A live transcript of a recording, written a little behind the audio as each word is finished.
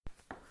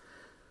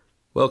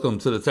Welcome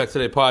to the Tech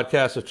Today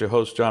podcast. It's your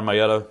host, John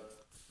Mayetta.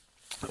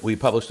 We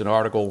published an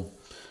article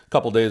a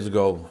couple days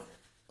ago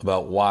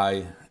about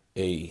why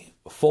a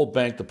full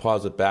bank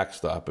deposit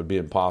backstop would be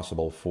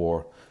impossible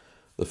for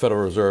the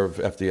Federal Reserve,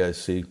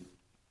 FDIC,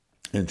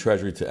 and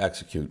Treasury to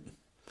execute.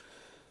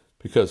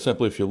 Because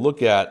simply, if you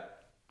look at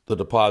the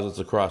deposits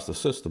across the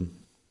system,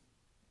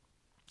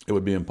 it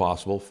would be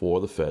impossible for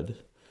the Fed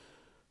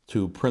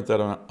to print that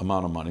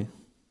amount of money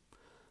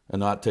and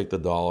not take the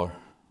dollar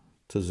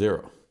to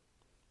zero.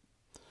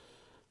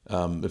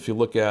 If you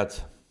look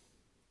at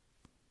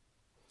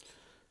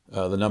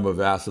the number of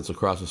assets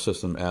across the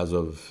system as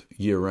of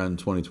year-end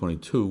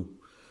 2022,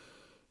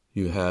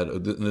 you had,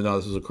 now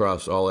this is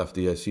across all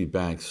FDIC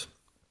banks,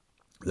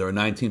 there are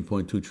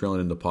 19.2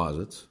 trillion in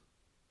deposits.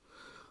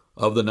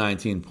 Of the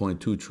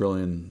 19.2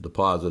 trillion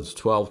deposits,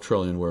 12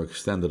 trillion were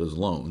extended as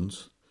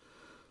loans.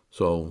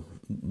 So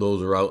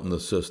those are out in the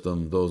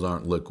system, those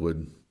aren't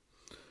liquid,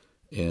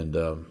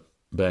 and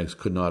banks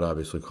could not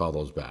obviously call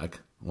those back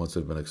once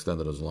they've been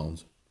extended as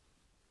loans.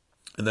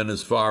 And then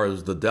as far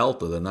as the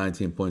delta, the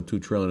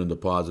 19.2 trillion in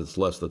deposits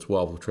less the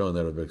 12 trillion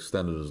that have been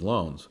extended as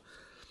loans,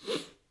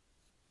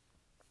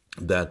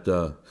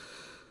 that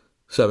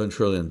 7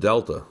 trillion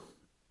delta,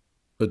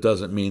 it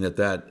doesn't mean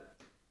that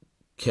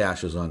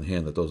cash is on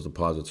hand, that those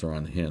deposits are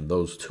on hand.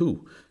 Those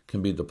too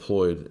can be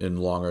deployed in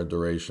longer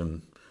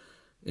duration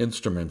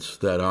instruments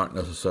that aren't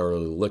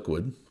necessarily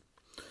liquid.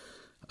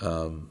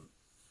 And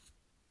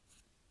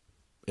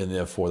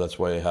therefore, that's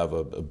why you have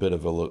a bit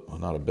of a,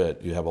 not a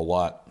bit, you have a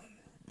lot,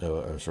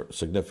 a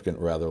significant,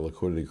 rather,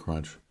 liquidity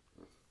crunch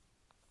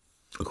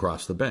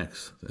across the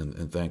banks,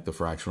 and thank the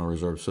fractional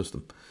reserve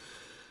system.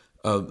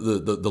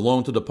 The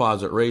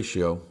loan-to-deposit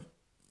ratio,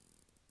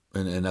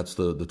 and that's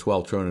the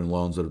 12 trillion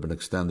loans that have been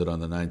extended on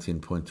the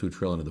 19.2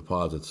 trillion in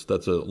deposits,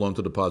 that's a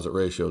loan-to-deposit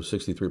ratio of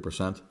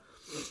 63%.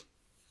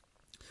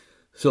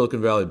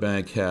 Silicon Valley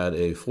Bank had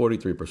a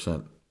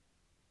 43%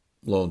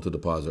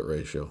 loan-to-deposit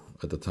ratio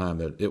at the time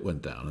that it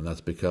went down, and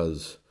that's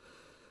because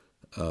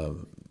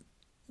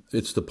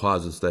its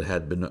deposits that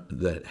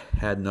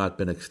had not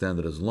been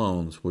extended as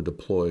loans were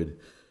deployed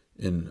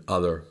in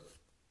other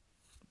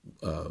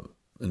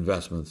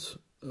investments,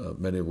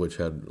 many of which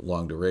had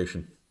long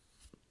duration,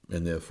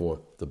 and therefore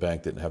the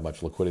bank didn't have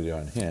much liquidity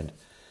on hand.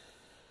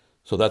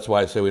 So that's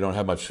why I say we don't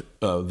have much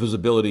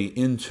visibility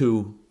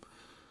into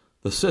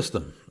the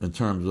system in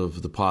terms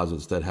of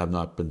deposits that have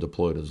not been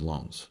deployed as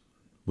loans.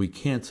 We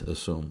can't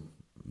assume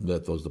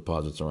that those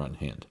deposits are on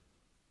hand.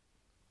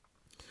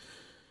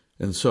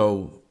 And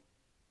so,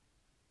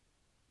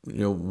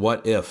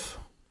 what if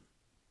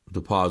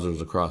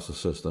depositors across the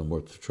system were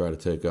to try to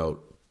take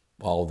out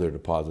all of their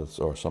deposits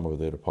or some of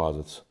their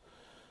deposits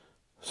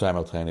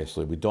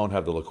simultaneously? We don't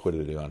have the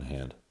liquidity on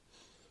hand.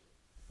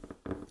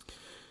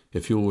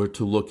 If you were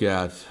to look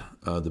at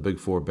the big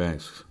four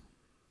banks,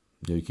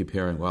 you keep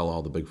hearing, well,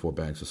 all the big four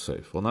banks are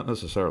safe. Well, not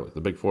necessarily. The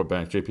big four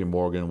banks, JP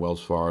Morgan,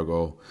 Wells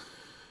Fargo,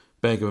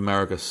 Bank of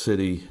America,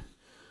 Citi,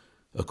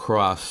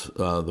 across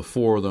the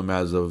four of them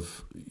as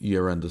of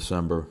year-end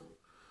December,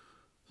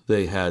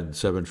 they had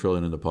 7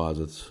 trillion in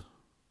deposits,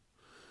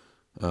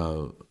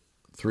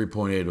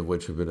 3.8 of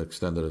which have been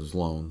extended as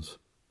loans.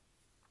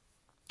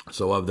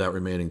 So of that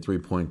remaining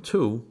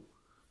 3.2,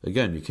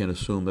 again, you can't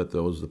assume that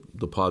those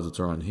deposits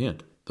are on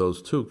hand.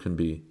 Those too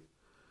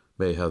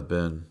may have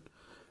been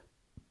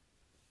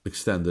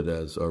extended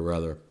as, or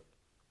rather,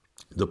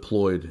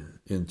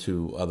 deployed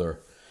into other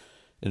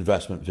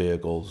investment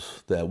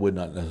vehicles that would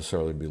not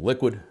necessarily be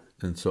liquid.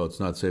 And so it's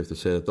not safe to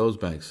say that those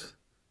banks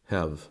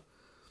have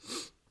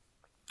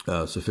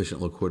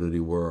sufficient liquidity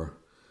were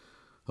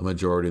a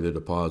majority of the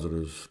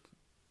depositors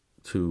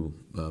to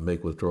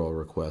make withdrawal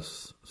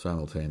requests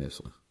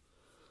simultaneously.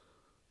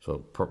 So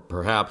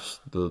perhaps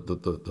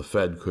the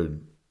Fed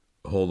could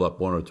hold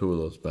up one or two of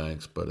those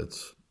banks, but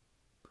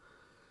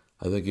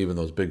I think even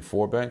those big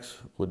four banks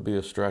would be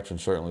a stretch, and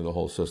certainly the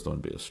whole system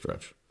would be a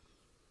stretch.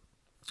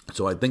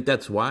 So I think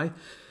that's why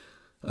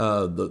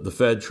the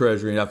Fed,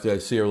 Treasury, and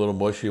FDIC are a little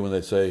mushy when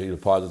they say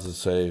deposits are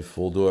safe,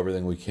 we'll do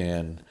everything we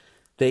can.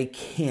 They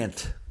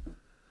can't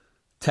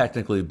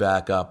technically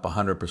back up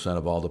 100%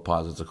 of all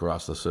deposits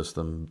across the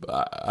system.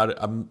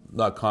 I'm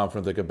not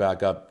confident they could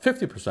back up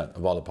 50%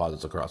 of all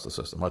deposits across the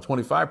system or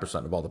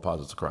 25% of all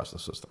deposits across the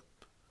system.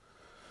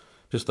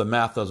 Just the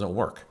math doesn't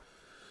work.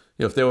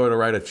 If they were to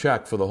write a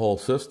check for the whole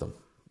system,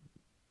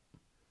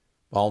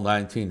 all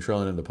 19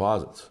 trillion in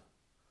deposits,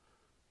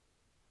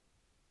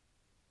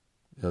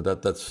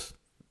 that's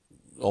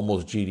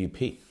almost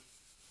GDP,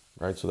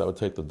 right? So that would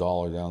take the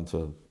dollar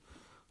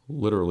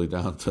literally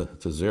down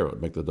to zero.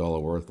 It'd make the dollar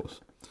worthless.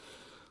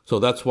 So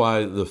that's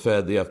why the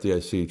Fed, the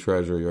FDIC,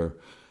 Treasury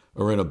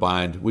are in a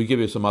bind. We give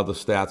you some other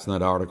stats in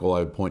that article. I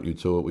would point you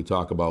to it. We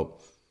talk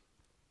about,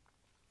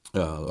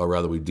 or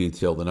rather we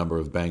detail the number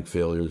of bank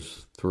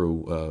failures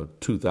through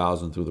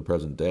 2000 through the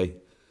present day.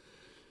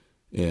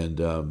 And,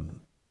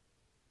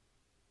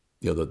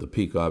 the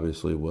peak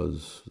obviously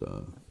was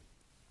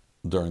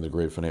during the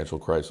great financial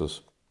crisis.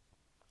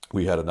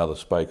 We had another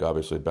spike,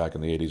 obviously, back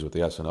in the 80s with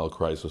the S&L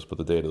crisis, but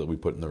the data that we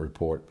put in the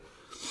report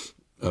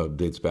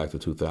dates back to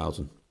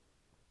 2000.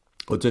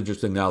 What's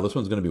interesting now, this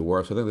one's going to be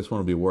worse. I think this one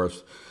will be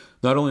worse,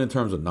 not only in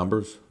terms of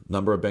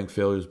number of bank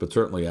failures, but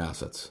certainly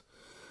assets.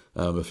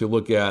 If you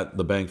look at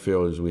the bank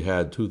failures we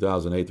had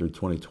 2008 through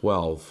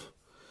 2012,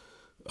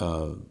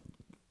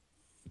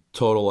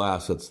 total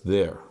assets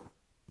there,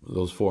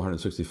 those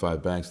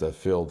 465 banks that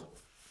failed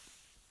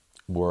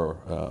were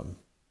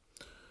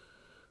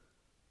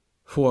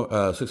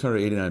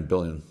 $689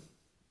 billion,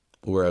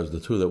 whereas the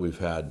two that we've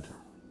had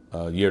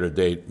year to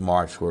date,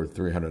 March, were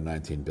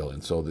 $319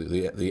 billion. So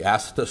the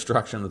asset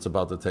destruction that's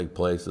about to take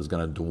place is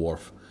going to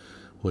dwarf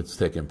what's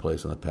taken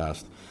place in the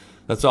past.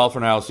 That's all for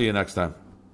now. I'll see you next time.